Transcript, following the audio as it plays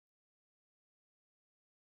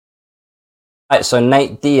Right, so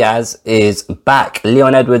Nate Diaz is back.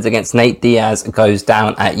 Leon Edwards against Nate Diaz goes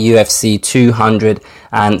down at UFC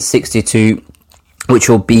 262, which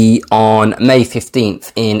will be on May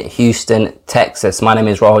 15th in Houston, Texas. My name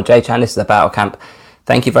is Rahul J. Chan. This is the Battle Camp.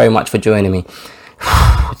 Thank you very much for joining me.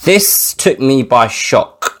 This took me by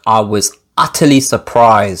shock. I was utterly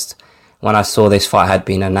surprised when I saw this fight had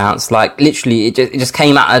been announced. Like, literally, it just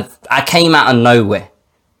came out of nowhere.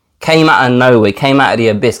 Came out of nowhere, came out of the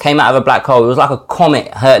abyss, came out of a black hole. It was like a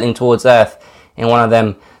comet hurtling towards Earth in one of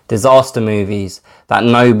them disaster movies that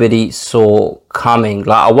nobody saw coming.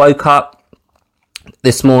 Like, I woke up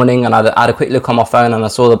this morning and I had a quick look on my phone and I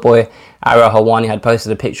saw the boy Ariel Helwani had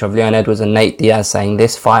posted a picture of Leon Edwards and Nate Diaz saying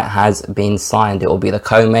this fight has been signed. It will be the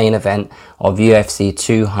co-main event of UFC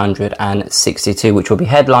 262, which will be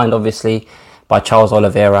headlined obviously by Charles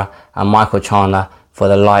Oliveira and Michael Chandler for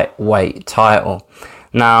the lightweight title.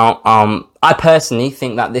 Now, I personally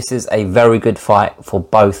think that this is a very good fight for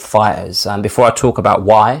both fighters. And before I talk about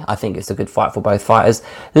why I think it's a good fight for both fighters,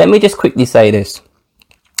 let me just quickly say this.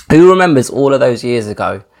 Who remembers all of those years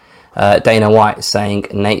ago, Dana White saying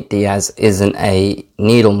Nate Diaz isn't a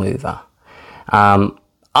needle mover?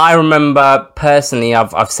 I remember personally,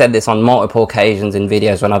 I've said this on multiple occasions in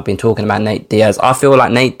videos when I've been talking about Nate Diaz. I feel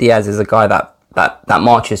like Nate Diaz is a guy that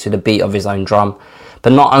marches to the beat of his own drum.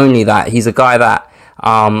 But not only that, he's a guy that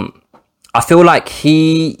I feel like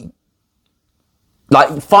fighters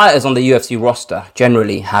on the UFC roster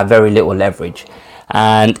generally have very little leverage.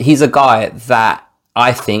 And he's a guy that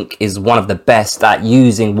I think is one of the best at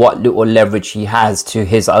using what little leverage he has to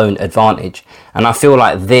his own advantage. And I feel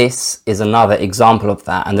like this is another example of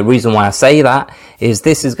that. And the reason why I say that is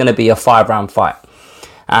this is going to be a 5-round fight.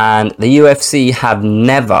 And the UFC have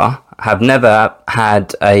never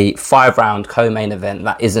had a 5-round co-main event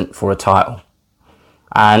that isn't for a title.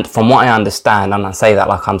 And from what I understand, and I say that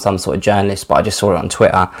like I'm some sort of journalist, but I just saw it on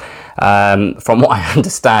Twitter. From what I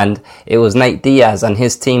understand, it was Nate Diaz and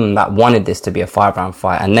his team that wanted this to be a 5-round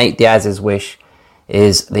fight. And Nate Diaz's wish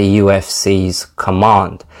is the UFC's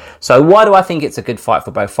command. So why do I think it's a good fight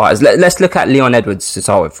for both fighters? Let's look at Leon Edwards to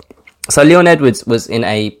start with. So Leon Edwards was in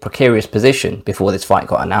a precarious position before this fight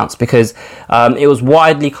got announced because it was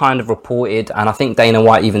widely kind of reported, and I think Dana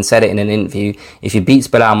White even said it in an interview, if he beats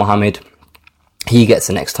Belal Muhammad, he gets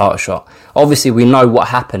the next title shot. Obviously, we know what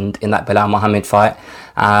happened in that Belal Muhammad fight.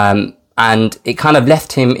 And it kind of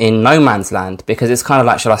left him in no man's land because it's kind of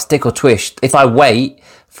like, should I stick or twist? If I wait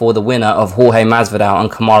for the winner of Jorge Masvidal and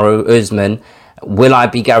Kamaru Usman, will I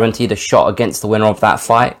be guaranteed a shot against the winner of that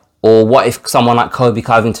fight? Or what if someone like Colby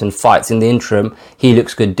Covington fights in the interim, he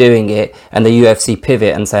looks good doing it, and the UFC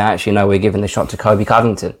pivot and say, actually, no, we're giving the shot to Colby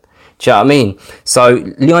Covington. Do you know what I mean? So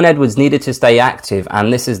Leon Edwards needed to stay active,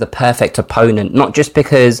 and this is the perfect opponent, not just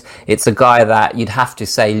because it's a guy that you'd have to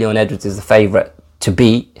say Leon Edwards is the favourite to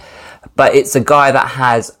beat, but it's a guy that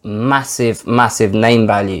has massive name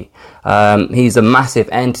value. He's a massive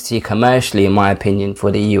entity commercially, in my opinion, for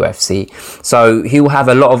the UFC. So he will have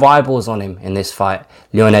a lot of eyeballs on him in this fight,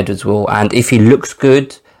 Leon Edwards will. And if he looks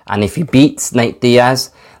good, and if he beats Nate Diaz,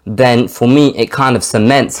 then for me, it kind of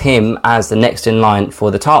cements him as the next in line for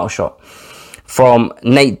the title shot. From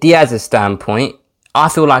Nate Diaz's standpoint, I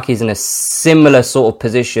feel like he's in a similar sort of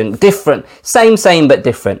position, different, same, but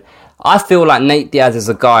different. I feel like Nate Diaz is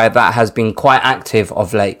a guy that has been quite active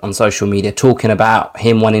of late on social media, talking about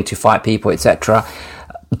him wanting to fight people, etc.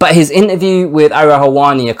 But his interview with Ariel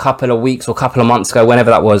Helwani a couple of weeks or a couple of months ago, whenever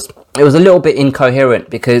that was, it was a little bit incoherent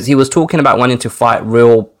because he was talking about wanting to fight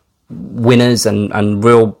real winners and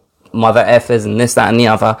real mother effers and this, that and the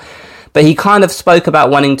other. But he kind of spoke about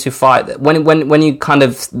wanting to fight, when you kind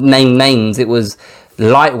of name names, it was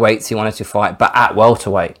lightweights he wanted to fight, but at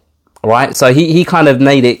welterweight. Right, so he kind of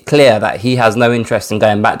made it clear that he has no interest in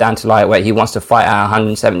going back down to lightweight. He wants to fight at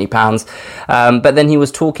 170 pounds. But then he was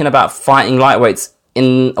talking about fighting lightweights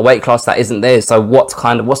in a weight class that isn't theirs. So what's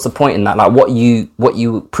the point in that? Like, what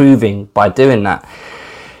you proving by doing that?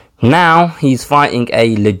 Now he's fighting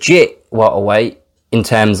a legit welterweight in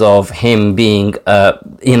terms of him being,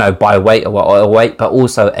 by weight or welterweight, but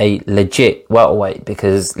also a legit welterweight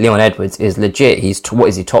because Leon Edwards is legit. He's,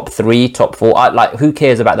 top 3, top 4? Who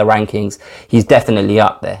cares about the rankings? He's definitely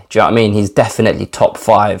up there. Do you know what I mean? He's definitely top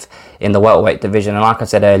 5 in the welterweight division. And like I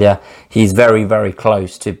said earlier, he's very, very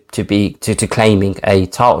close to claiming a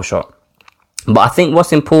title shot. But I think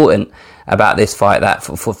what's important about this fight that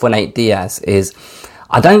for Nate Diaz is,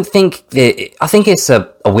 I think it's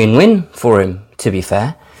a win-win for him, to be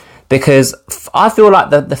fair, because I feel like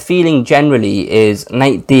the feeling generally is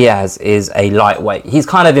Nate Diaz is a lightweight. He's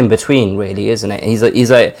kind of in between, really, isn't it?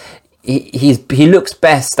 He looks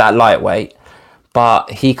best at lightweight, but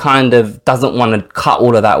he kind of doesn't want to cut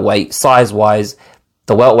all of that weight. Size-wise,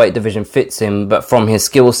 the welterweight division fits him, but from his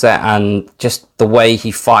skill set and just the way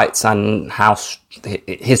he fights and how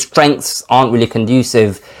his strengths aren't really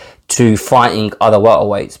conducive to fighting other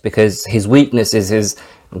welterweights, because his weakness is his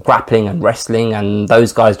grappling and wrestling, and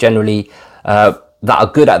those guys generally that are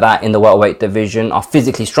good at that in the welterweight division are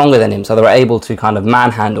physically stronger than him, so they're able to kind of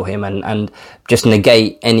manhandle him and just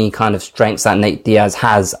negate any kind of strengths that Nate Diaz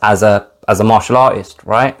has as a martial artist,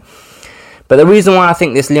 right? But the reason why I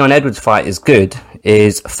think this Leon Edwards fight is good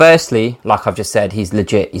is, firstly, like I've just said, he's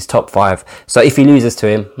legit, he's top 5. So if he loses to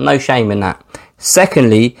him, no shame in that.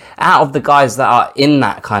 Secondly, out of the guys that are in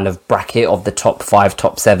that kind of bracket of the top 5,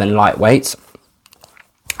 top 7 lightweights,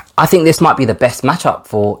 I think this might be the best matchup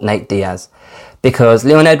for Nate Diaz. Because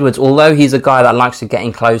Leon Edwards, although he's a guy that likes to get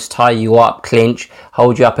in close, tie you up, clinch,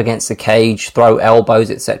 hold you up against the cage, throw elbows,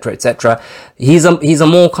 etc., etc., he's a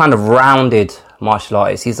more kind of rounded martial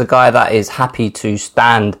artist. He's a guy that is happy to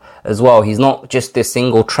stand as well. He's not just this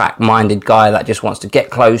single track minded guy that just wants to get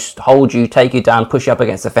close, hold you, take you down, push you up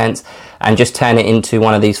against the fence, and just turn it into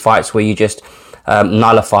one of these fights where you just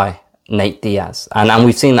nullify Nate Diaz. And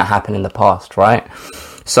we've seen that happen in the past, right?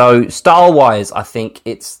 So style-wise, I think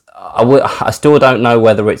I still don't know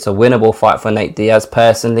whether it's a winnable fight for Nate Diaz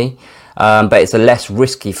personally, but it's a less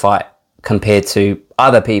risky fight compared to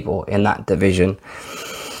other people in that division.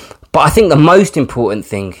 But I think the most important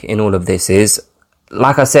thing in all of this is,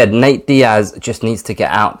 like I said, Nate Diaz just needs to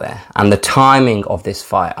get out there. And the timing of this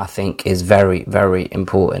fight, I think, is very, very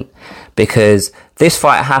important. Because this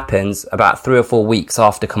fight happens about 3 or 4 weeks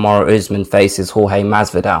after Kamaru Usman faces Jorge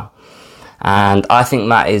Masvidal. And I think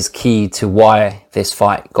that is key to why this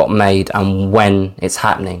fight got made and when it's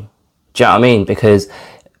happening. Do you know what I mean? Because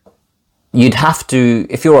you'd have to,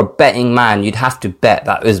 if you're a betting man, you'd have to bet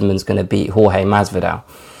that Usman's going to beat Jorge Masvidal.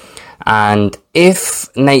 And if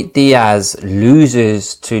Nate Diaz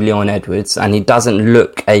loses to Leon Edwards and he doesn't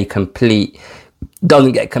get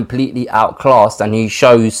completely outclassed, and he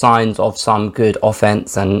shows signs of some good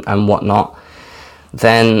offense and whatnot,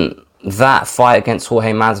 then that fight against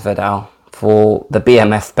Jorge Masvidal for the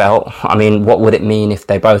BMF belt, I mean, what would it mean if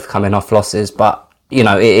they both come in off losses? But, you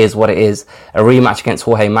know, it is what it is. A rematch against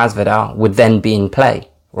Jorge Masvidal would then be in play,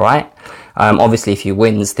 right? Obviously, if he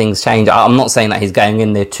wins, things change. I'm not saying that he's going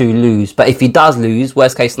in there to lose, but if he does lose,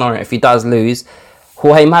 worst case scenario, if he does lose,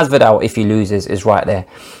 Jorge Masvidal, if he loses, is right there.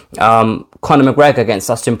 Conor McGregor against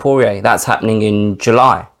Dustin Poirier, that's happening in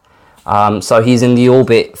July. So he's in the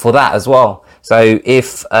orbit for that as well. So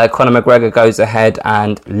if Conor McGregor goes ahead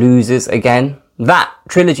and loses again, that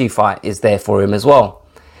trilogy fight is there for him as well.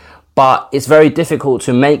 But it's very difficult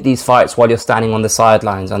to make these fights while you're standing on the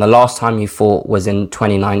sidelines. And the last time you fought was in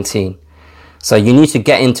 2019. So you need to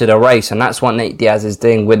get into the race. And that's what Nate Diaz is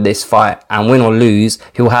doing with this fight. And win or lose,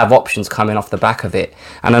 he'll have options coming off the back of it.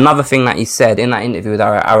 And another thing that he said in that interview with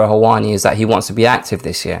Ara Hawani is that he wants to be active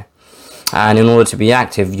this year. And in order to be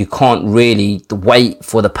active, you can't really wait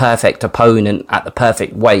for the perfect opponent at the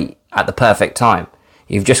perfect weight at the perfect time.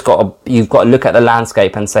 You've got to look at the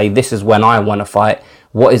landscape and say, this is when I want to fight.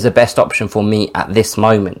 What is the best option for me at this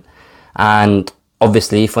moment? And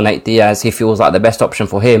obviously for Nate Diaz, he feels like the best option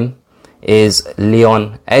for him is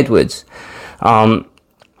Leon Edwards.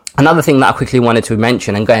 Another thing that I quickly wanted to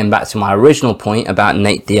mention, and going back to my original point about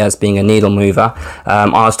Nate Diaz being a needle mover, I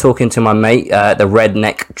was talking to my mate, the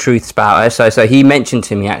redneck truth spouter. So he mentioned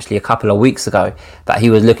to me actually a couple of weeks ago that he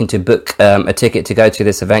was looking to book a ticket to go to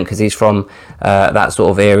this event because he's from that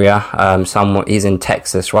sort of area. He's in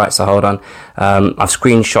Texas, right? So hold on. I've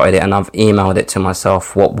screenshotted it and I've emailed it to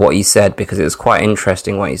myself what he said, because it was quite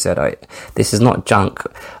interesting what he said. This is not junk.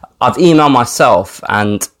 I've emailed myself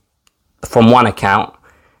and from one account,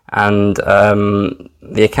 and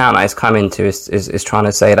the account that it's coming to is trying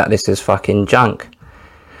to say that this is fucking junk.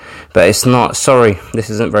 But it's not. Sorry, this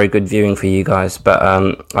isn't very good viewing for you guys. But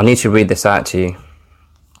I need to read this out to you.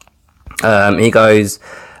 He goes,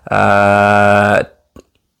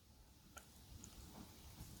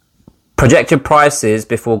 projected prices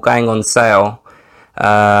before going on sale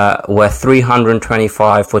were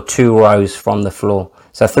 $325 for 2 rows from the floor.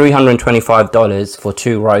 So $325 for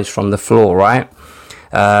 2 rows from the floor, right?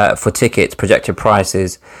 For tickets, projected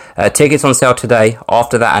prices. Tickets on sale today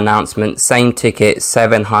after that announcement, same ticket,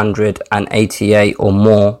 $788 or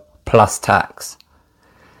more plus tax.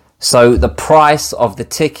 So the price of the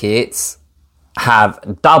tickets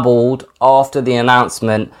have doubled after the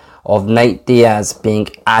announcement of Nate Diaz being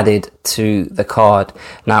added to the card.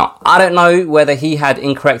 Now, I don't know whether he had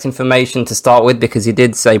incorrect information to start with, because he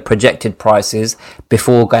did say projected prices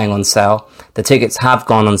before going on sale. The tickets have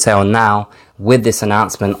gone on sale now, with this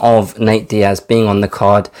announcement of Nate Diaz being on the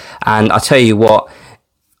card. And I tell you what,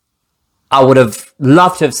 I would have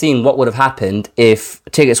loved to have seen what would have happened if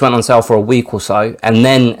tickets went on sale for a week or so and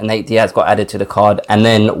then Nate Diaz got added to the card, and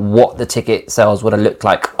then what the ticket sales would have looked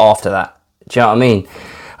like after that. Do you know what I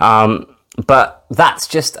mean? But that's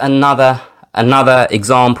just another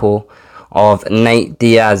example of Nate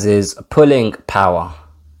Diaz's pulling power.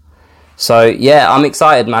 So yeah, I'm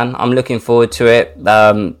excited, man. I'm looking forward to it.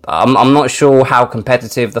 I'm not sure how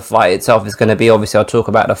competitive the fight itself is going to be. Obviously, I'll talk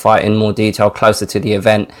about the fight in more detail closer to the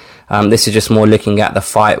event. This is just more looking at the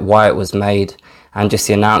fight, why it was made, and just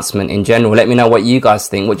the announcement in general. Let me know what you guys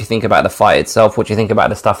think. What do you think about the fight itself? What do you think about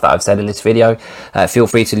the stuff that I've said in this video? Feel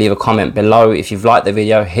free to leave a comment below. If you've liked the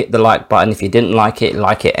video, hit the like button. If you didn't like it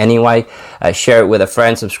anyway. Share it with a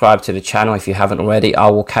friend. Subscribe to the channel if you haven't already.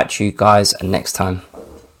 I will catch you guys next time.